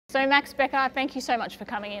So Max Becker, thank you so much for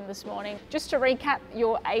coming in this morning. Just to recap,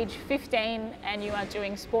 you're age 15 and you are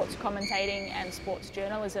doing sports commentating and sports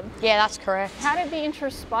journalism. Yeah, that's correct. How did the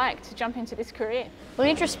interest spike to jump into this career? Well, the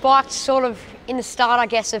interest spiked sort of in the start, I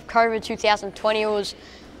guess, of COVID 2020. It was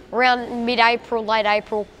around mid-April, late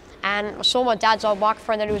April, and I saw my dad's old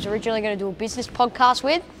microphone that he was originally going to do a business podcast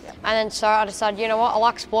with. Yep. And then so I decided, you know what, I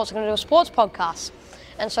like sports, I'm going to do a sports podcast.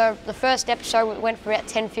 And so the first episode went for about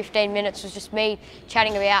 10-15 minutes. It was just me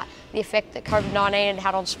chatting about the effect that COVID-19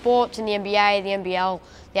 had on sports in the NBA, the NBL,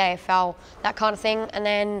 the AFL, that kind of thing. And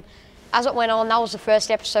then as it went on, that was the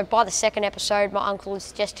first episode. By the second episode, my uncle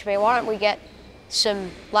suggested to me, why don't we get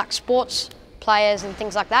some like sports players and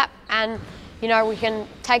things like that, and you know, we can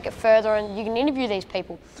take it further and you can interview these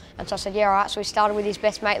people. And so I said, yeah, all right. So we started with his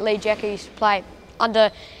best mate, Lee Jecker, who used to play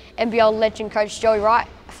under NBL legend coach Joey Wright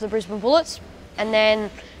for the Brisbane Bullets. And then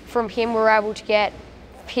from him, we were able to get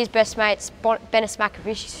his best mates, Benis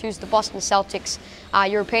Makovich, who's the Boston Celtics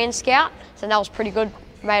European scout. So that was pretty good,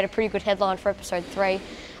 made a pretty good headline for episode 3.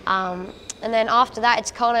 And then after that,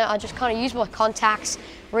 it's I just use my contacts,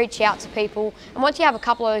 reach out to people. And once you have a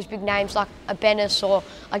couple of those big names like a Benis, or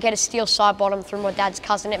I get a Steel side bottom through my dad's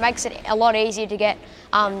cousin, it makes it a lot easier to get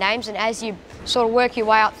names. And as you sort of work your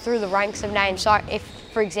way up through the ranks of names, so if,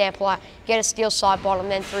 for example, I get a Steel side bottom,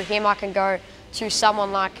 then through him I can go to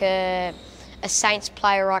someone like a Saints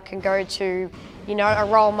player, I can go to, you know, a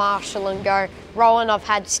Roll Marshall and go, Roland, I've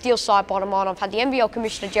had Steel side bottom on, I've had the NBL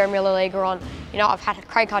Commissioner Jeremy Laliga on, you know, I've had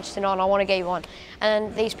Craig Hutchison on, I want to get you on.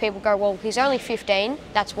 And these people go, well, he's only 15,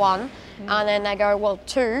 that's one. And then they go, well,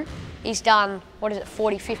 2, he's done,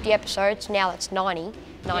 40, 50 episodes, now that's 90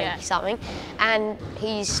 something. And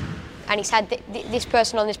he's had this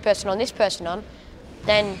person on, this person on, this person on.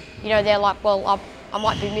 Then, you know, they're like, well, I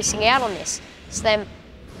might be missing out on this. So then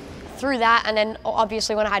through that, and then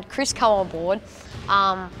obviously when I had Chris come on board,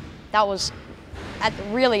 that was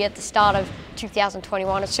really at the start of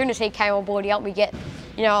 2021. As soon as he came on board, he helped me get,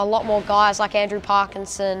 you know, a lot more guys like Andrew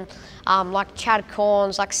Parkinson, like Chad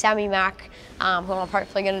Corns, like Sammy Mack, who I'm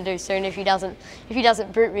hopefully going to do soon if he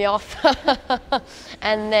doesn't boot me off.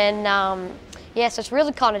 And then yeah, so it's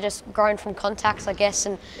really kind of just grown from contacts, I guess,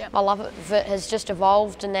 and my love of it has just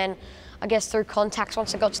evolved. And then I guess through contacts,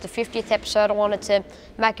 once I got to the 50th episode, I wanted to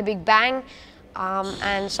make a big bang.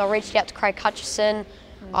 And so I reached out to Craig Hutchison.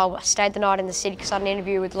 I stayed the night in the city because I had an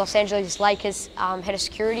interview with Los Angeles Lakers head of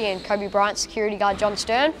security and Kobe Bryant security guard John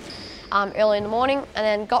Stern early in the morning, and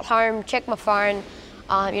then got home, checked my phone.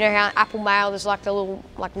 You know how Apple Mail, there's like the little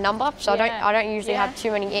number, so I don't usually have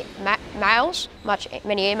too many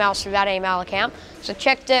many emails through that email account. So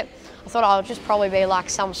checked it. I thought I'll just probably be like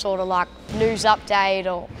some sort of like news update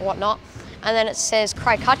or whatnot. And then it says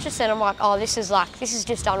Craig Hutchison. I'm like, oh, this is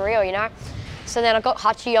just unreal, you know. So then I got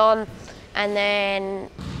Hutchie on, and then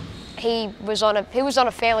he was on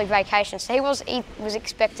a family vacation. So he was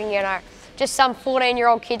expecting, you know, just some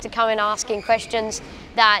 14-year-old kid to come in asking questions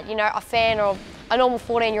that, you know, a fan or a normal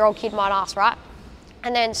 14-year-old kid might ask, right?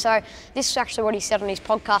 And then so this is actually what he said on his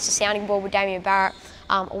podcast, The Sounding Board with Damien Barrett,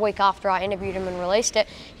 a week after I interviewed him and released it.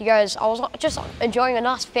 He goes, I was just enjoying a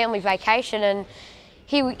nice family vacation, and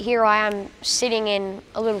here I am sitting on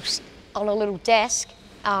a little desk,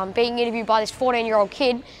 being interviewed by this 14-year-old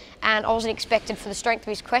kid, and I wasn't expected for the strength of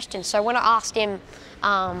his questions. So when I asked him,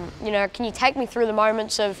 you know, can you take me through the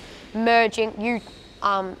moments of merging,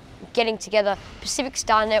 getting together Pacific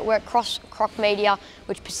Star Network, Croc Media,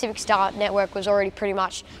 which Pacific Star Network was already pretty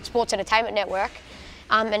much Sports Entertainment Network,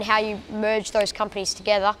 and how you merge those companies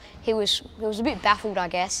together. He was a bit baffled, I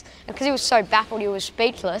guess, and because he was so baffled, he was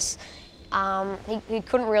speechless. He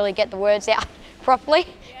couldn't really get the words out properly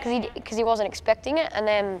because he wasn't expecting it. And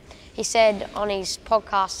then he said on his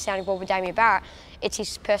podcast, Sounding Board with Damien Barrett, it's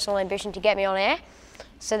his personal ambition to get me on air.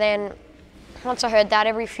 So then once I heard that,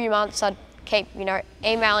 every few months I'd keep, you know,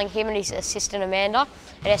 emailing him and his assistant Amanda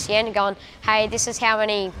at SEN and going, hey, this is how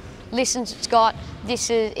many listens it's got,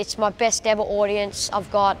 it's my best ever audience I've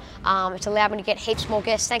got, it's allowed me to get heaps more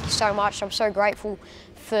guests, thank you so much, I'm so grateful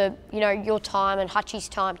for, you know, your time and Hutchie's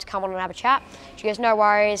time to come on and have a chat. She goes, no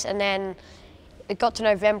worries. And then it got to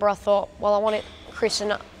November, I thought, well, I wanted Chris,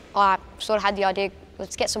 and I sort of had the idea,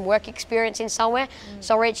 let's get some work experience in somewhere.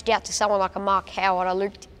 So I reached out to someone like a Mark Howard,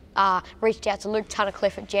 I reached out to Luke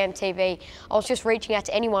Tunnicliffe at Jam TV. I was just reaching out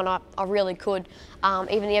to anyone I really could,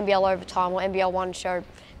 even the NBL Overtime or NBL One Show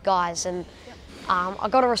guys. And I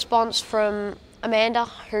got a response from Amanda,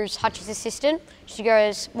 who's Hutchie's assistant. She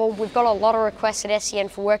goes, well, we've got a lot of requests at SEN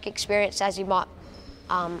for work experience, as you might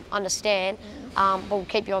understand, but we'll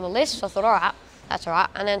keep you on the list. So I thought, all right, that's all right.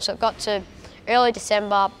 And then so it got to early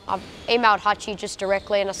December, I emailed Hutchie just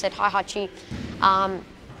directly and I said, hi Hutchie,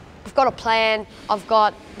 I've got a plan. I've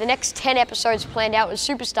got the next 10 episodes planned out with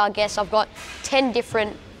superstar guests. I've got 10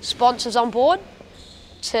 different sponsors on board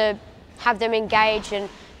to have them engage, and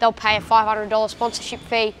they'll pay a $500 sponsorship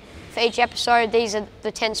fee for each episode. These are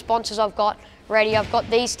the 10 sponsors I've got ready. I've got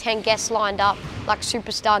these 10 guests lined up, like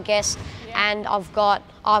superstar guests, and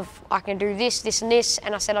I can do this, this and this,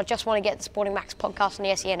 and I said I just want to get the Sporting Max podcast on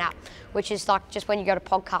the SEN app, which is like just when you go to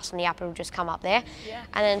podcast on the app, it'll just come up there. Yeah.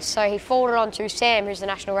 And then so he forwarded on to Sam, who's the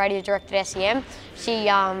National Radio Director at SEM.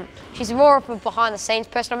 She's more of a behind the scenes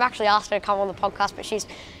person. I've actually asked her to come on the podcast, but she's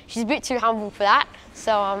a bit too humble for that,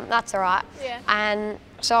 so that's all right. Yeah. And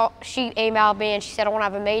so she emailed me and she said, I want to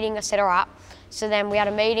have a meeting. I said, all right. So then we had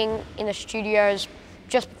a meeting in the studios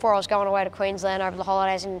just before I was going away to Queensland over the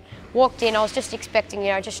holidays, and walked in. I was just expecting,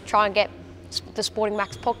 just try and get the Sporting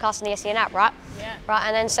Max podcast on the SEN app, right? Yeah. Right.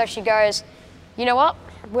 And then so she goes, you know what?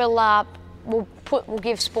 We'll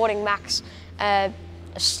give Sporting Max a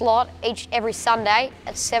slot every Sunday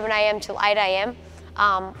at 7 a.m. till 8 a.m.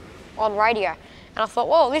 On radio. And I thought,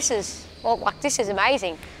 whoa, this is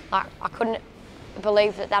amazing. Like, I couldn't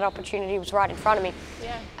believe that opportunity was right in front of me.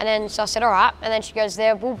 Yeah. And then so I said, all right. And then she goes,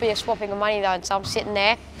 there will be a swapping of money though. And so I'm sitting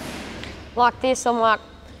there like this. I'm like,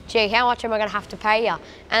 gee, how much am I going to have to pay you? And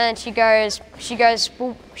then she goes,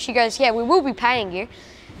 yeah, we will be paying you.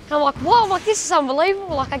 And I'm like, whoa, this is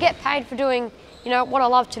unbelievable. Like, I get paid for doing, what I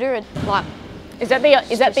love to do. And like, is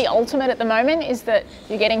that the ultimate at the moment? Is that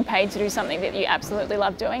you're getting paid to do something that you absolutely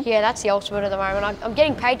love doing? Yeah, that's the ultimate at the moment. I'm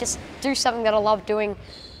getting paid to do something that I love doing.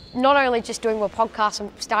 Not only just doing my podcast,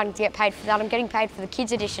 I'm starting to get paid for that. I'm getting paid for the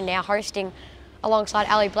kids edition now, hosting alongside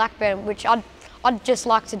Ali Blackburn, which I'd just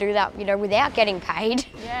like to do that, without getting paid,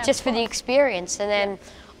 just for the experience. And then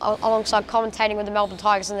alongside commentating with the Melbourne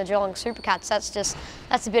Tigers and the Geelong Supercats,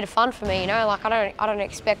 that's a bit of fun for me. Like, I don't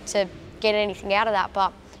expect to get anything out of that,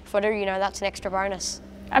 but if I do, that's an extra bonus.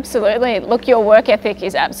 Absolutely. Look, your work ethic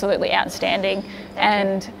is absolutely outstanding,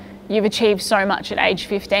 and you've achieved so much at age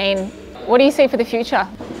 15. What do you see for the future?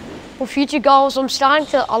 Well, future goals,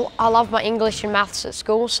 I love my English and maths at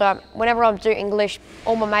school, so whenever I do English,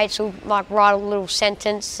 all my mates will write a little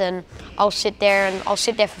sentence, and I'll sit there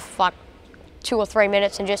for 2 or 3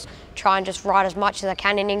 minutes and just try and write as much as I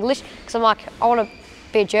can in English, because I'm like, I want to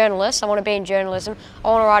be a journalist, I want to be in journalism, I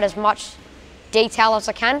want to write as much detail as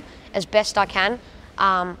I can, as best I can,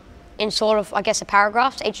 in sort of, I guess, a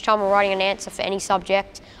paragraph. Each time I'm writing an answer for any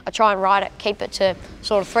subject, I try and write it, keep it to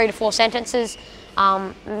sort of 3 to 4 sentences,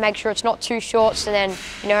 make sure it's not too short, so then,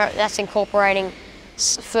 that's incorporating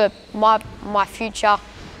for my future,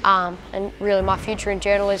 and really my future in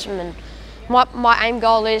journalism. And my aim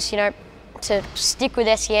goal is, to stick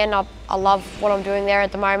with SEN. I love what I'm doing there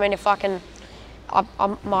at the moment. If I can,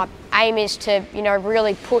 my aim is to,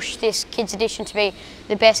 really push this kids edition to be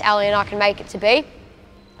the best Ali and I can make it to be.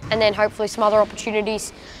 And then hopefully some other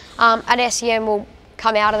opportunities at SEN will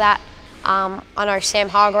come out of that. I know Sam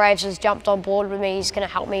Hargraves has jumped on board with me. He's going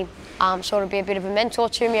to help me sort of be a bit of a mentor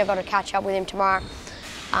to me. I've got to catch up with him tomorrow.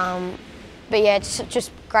 But yeah, it's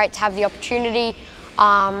just great to have the opportunity.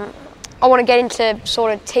 I want to get into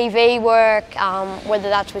sort of TV work, whether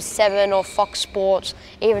that's with Seven or Fox Sports,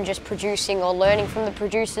 even just producing or learning from the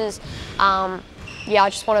producers. Yeah, I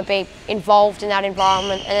just want to be involved in that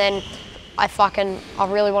environment, and then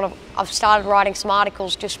I've started writing some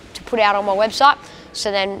articles just to put out on my website. So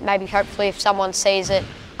then maybe hopefully if someone sees it,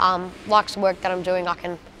 likes the work that I'm doing, I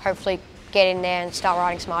can hopefully get in there and start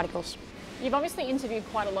writing some articles. You've obviously interviewed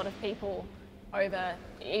quite a lot of people over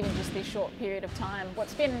even just this short period of time.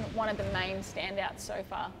 What's been one of the main standouts so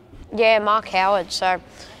far? Yeah, Mark Howard. So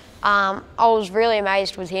I was really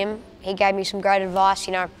amazed with him. He gave me some great advice,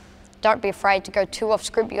 don't be afraid to go too off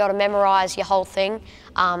script. You got to memorise your whole thing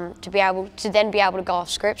to then be able to go off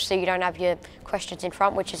script, so you don't have your questions in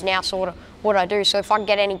front, which is now sort of what I do. So if I can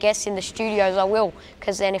get any guests in the studios, I will,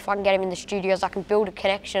 because then if I can get them in the studios, I can build a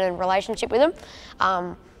connection and relationship with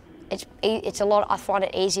them. It's a lot. I find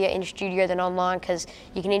it easier in studio than online, because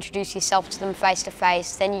you can introduce yourself to them face to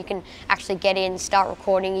face. Then you can actually get in, start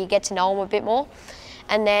recording. You get to know them a bit more,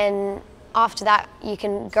 and then after that, you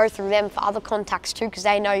can go through them for other contacts too, because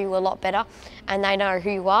they know you a lot better and they know who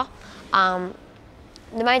you are.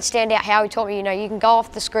 The main standout, how he taught me, you can go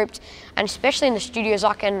off the script, and especially in the studios,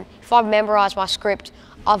 if I memorise my script,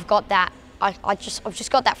 I've got that. I've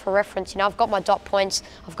just got that for reference. I've got my dot points,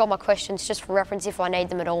 I've got my questions just for reference if I need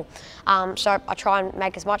them at all. So I try and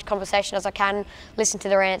make as much conversation as I can, listen to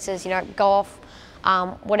their answers, go off.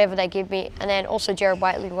 Whatever they give me. And then also Jared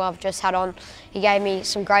Waitley, who I've just had on, he gave me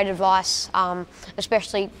some great advice,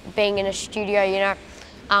 especially being in a studio,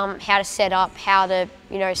 how to set up, how to,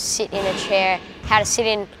 sit in a chair, how to sit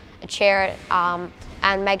in a chair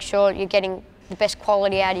and make sure you're getting the best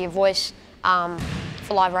quality out of your voice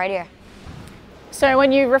for live radio. So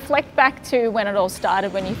when you reflect back to when it all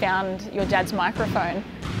started, when you found your dad's microphone,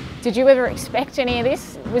 did you ever expect any of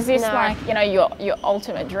this? Was this No. like, your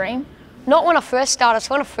ultimate dream? Not when I first started.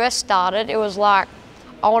 So when I first started, it was like,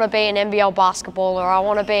 I want to be an NBL basketballer, I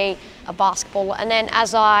want to be a basketballer. And then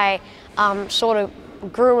as I sort of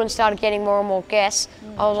grew and started getting more and more guests,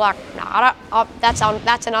 I was like, no,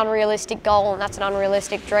 that's an unrealistic goal and that's an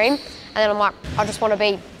unrealistic dream. And then I'm like, I just want to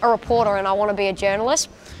be a reporter and I want to be a journalist.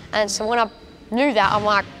 And so when I knew that, I'm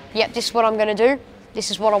like, yep, this is what I'm going to do.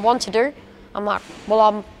 This is what I want to do. I'm like, well,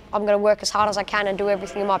 I'm going to work as hard as I can and do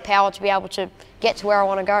everything in my power to be able to get to where I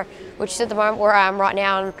want to go, which is at the moment where I am right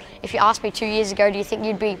now. And if you asked me 2 years ago, do you think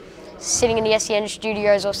you'd be sitting in the SEN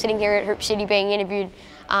studios or sitting here at Hoop City being interviewed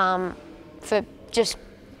for just,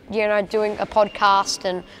 doing a podcast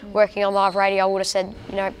and working on live radio, I would have said,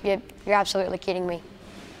 you're absolutely kidding me.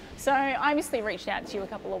 So I obviously reached out to you a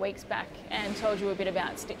couple of weeks back and told you a bit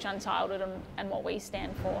about Stitch Untitled and what we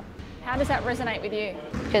stand for. How does that resonate with you?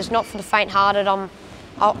 Because not for the faint-hearted. I'm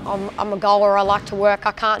a goaler. I like to work.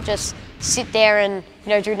 I can't just sit there and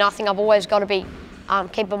do nothing. I've always got to be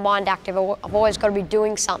keep my mind active. I've always got to be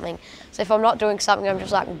doing something. So if I'm not doing something, I'm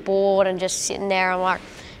just like bored and just sitting there. I'm like,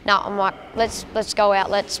 let's go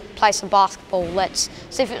out. Let's play some basketball.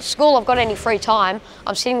 So if at school I've got any free time,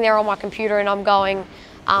 I'm sitting there on my computer and I'm going.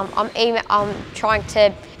 I'm trying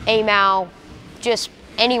to email just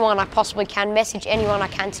anyone I possibly can, message anyone I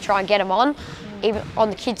can to try and get them on, even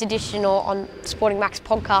on the Kids Edition or on Sporting Max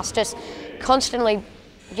podcast, just constantly,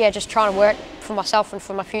 just trying to work for myself and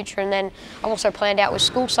for my future. And then I've also planned out with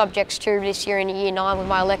school subjects too this year in Year 9 with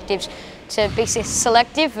my electives to be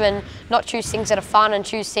selective and not choose things that are fun and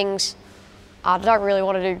choose things I don't really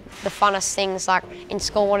want to do the funnest things like in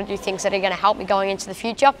school. I want to do things that are going to help me going into the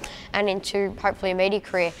future and into hopefully a media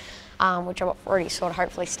career, which I've already sort of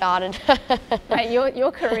hopefully started. Mate,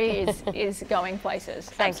 your career is going places.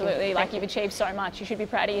 Thank Absolutely. you. Like you've achieved so much. You should be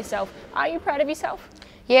proud of yourself. Are you proud of yourself?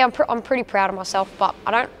 Yeah, I'm pretty proud of myself, but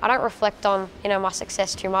I don't reflect on my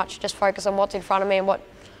success too much. Just focus on what's in front of me and what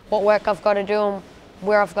work I've got to do and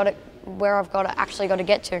where I've got to actually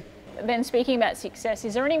get to. Then speaking about success,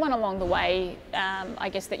 is there anyone along the way, I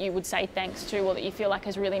guess, that you would say thanks to or that you feel like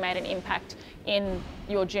has really made an impact in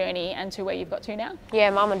your journey and to where you've got to now? Yeah,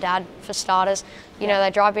 Mum and Dad for starters. They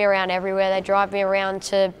drive me around everywhere. They drive me around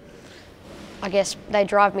to, they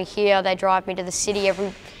drive me here. They drive me to the city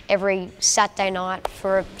every Saturday night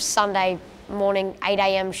for a Sunday morning 8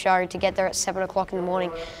 a.m. show to get there at 7 o'clock in the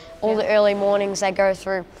morning. All the early mornings they go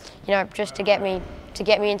through, just to get me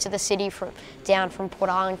into the city down from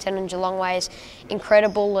Port Arlington and Geelong way is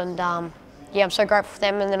incredible. And I'm so grateful for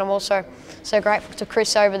them. And then I'm also so grateful to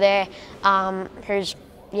Chris over there, who's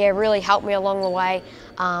really helped me along the way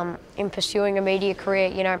in pursuing a media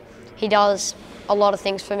career. He does a lot of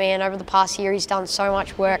things for me, and over the past year he's done so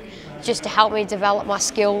much work just to help me develop my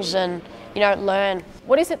skills and learn.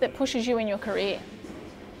 What is it that pushes you in your career?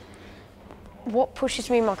 What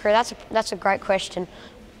pushes me in my career? That's a great question.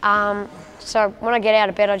 So when I get out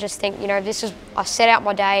of bed, I just think, I set out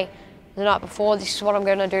my day the night before. This is what I'm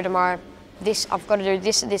going to do tomorrow. I've got to do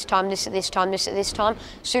this at this time, this at this time, this at this time.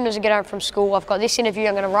 As soon as I get home from school, I've got this interview.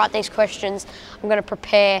 I'm going to write these questions. I'm going to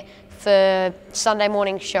prepare for Sunday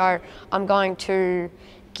morning show. I'm going to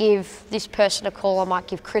give this person a call. I might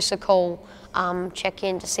give Chris a call, check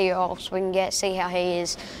in to see who else we can get, see how he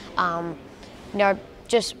is. And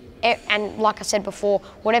like I said before,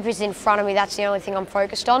 whatever's in front of me, that's the only thing I'm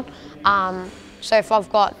focused on. So if I've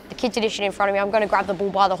got the Kids Edition in front of me, I'm going to grab the bull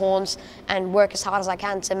by the horns and work as hard as I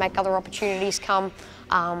can to make other opportunities come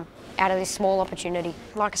out of this small opportunity.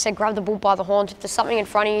 Like I said, grab the bull by the horns. If there's something in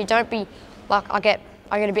front of you, don't be like, I get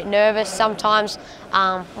a bit nervous sometimes,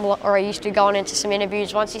 or I used to going into some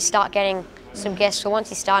interviews. Once you start getting some guests, or once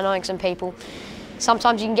you start knowing some people,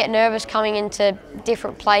 sometimes you can get nervous coming into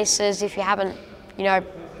different places if you haven't,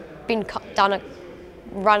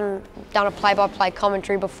 done a play-by-play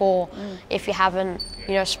commentary before, if you haven't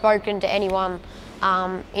spoken to anyone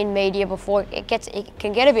in media before. It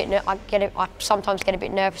can get a bit. I sometimes get a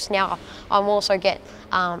bit nervous now. I'm also get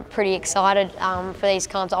pretty excited for these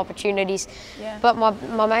kinds of opportunities. Yeah. But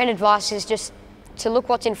my main advice is just to look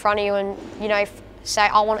what's in front of you and say,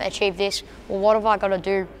 I want to achieve this. Well, what have I got to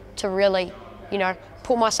do to really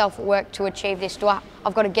put myself at work to achieve this?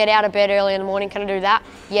 I've got to get out of bed early in the morning. Can I do that?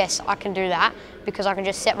 Yes, I can do that because I can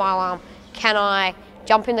just set my alarm. Can I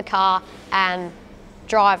jump in the car and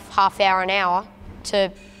drive half hour, an hour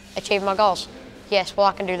to achieve my goals? Yes, well,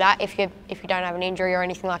 I can do that if you don't have an injury or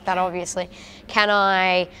anything like that, obviously. Can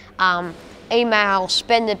I email,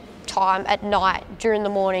 spend time at night, during the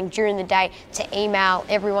morning, during the day, to email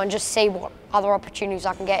everyone, just see what other opportunities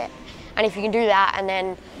I can get. And if you can do that, and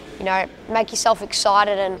then, you know, make yourself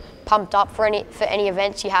excited and pumped up for any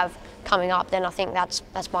events you have coming up, then I think that's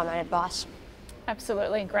my main advice.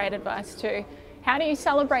 Absolutely, great advice too. How do you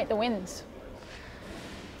celebrate the wins?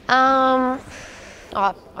 I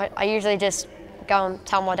usually just go and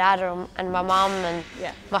tell my dad and my mum and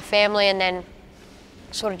my family, and then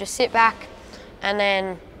sort of just sit back and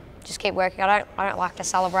then just keep working. I don't like to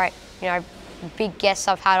celebrate, you know, big guests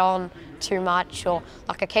I've had on too much, or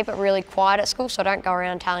like I keep it really quiet at school, so I don't go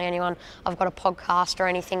around telling anyone I've got a podcast or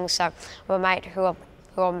anything. So my mate who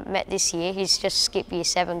I met this year, he's just skipped year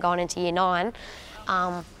 7, gone into year 9.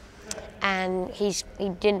 And he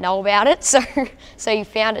didn't know about it, so he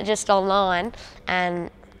found it just online,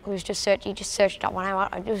 and he just searched up my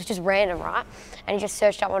name. It was just random, right? And he just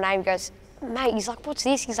searched up my name. He goes, mate, he's like, what's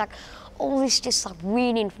this? He's like, all this just like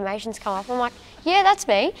weird information's come up. I'm like, yeah, that's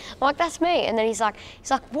me. I'm like, that's me. And then he's like,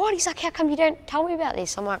 what? He's like, how come you don't tell me about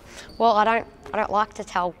this? I'm like, well, I don't like to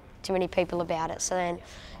tell too many people about it. So then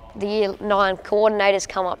the year 9 coordinator's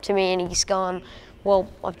come up to me and he's gone, well,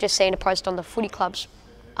 I've just seen a post on the footy club's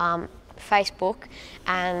Facebook,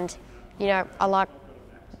 and you know, I like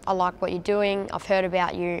what you're doing. I've heard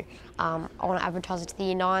about you. I want to advertise it to the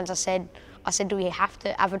year 9s. I said, do we have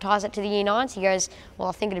to advertise it to the year 9s? He goes, well,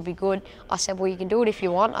 I think it'd be good. I said, well, you can do it if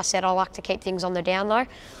you want. I said, I like to keep things on the down low.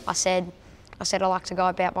 I said I like to go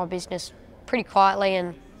about my business pretty quietly,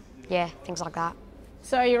 and yeah, things like that.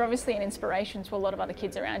 So you're obviously an inspiration to a lot of other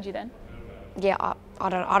kids around you then? Yeah, I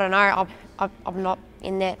don't know. I'm not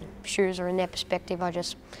in their shoes or in their perspective.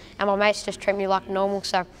 And my mates just treat me like normal,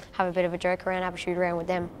 so have a bit of a joke around, have a shoot around with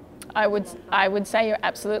them. I would say you're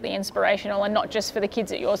absolutely inspirational, and not just for the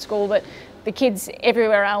kids at your school, but the kids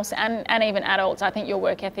everywhere else, and even adults. I think your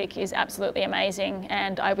work ethic is absolutely amazing,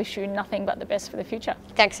 and I wish you nothing but the best for the future.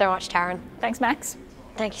 Thanks so much, Taryn. Thanks, Max.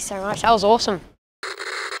 Thank you so much. That was awesome.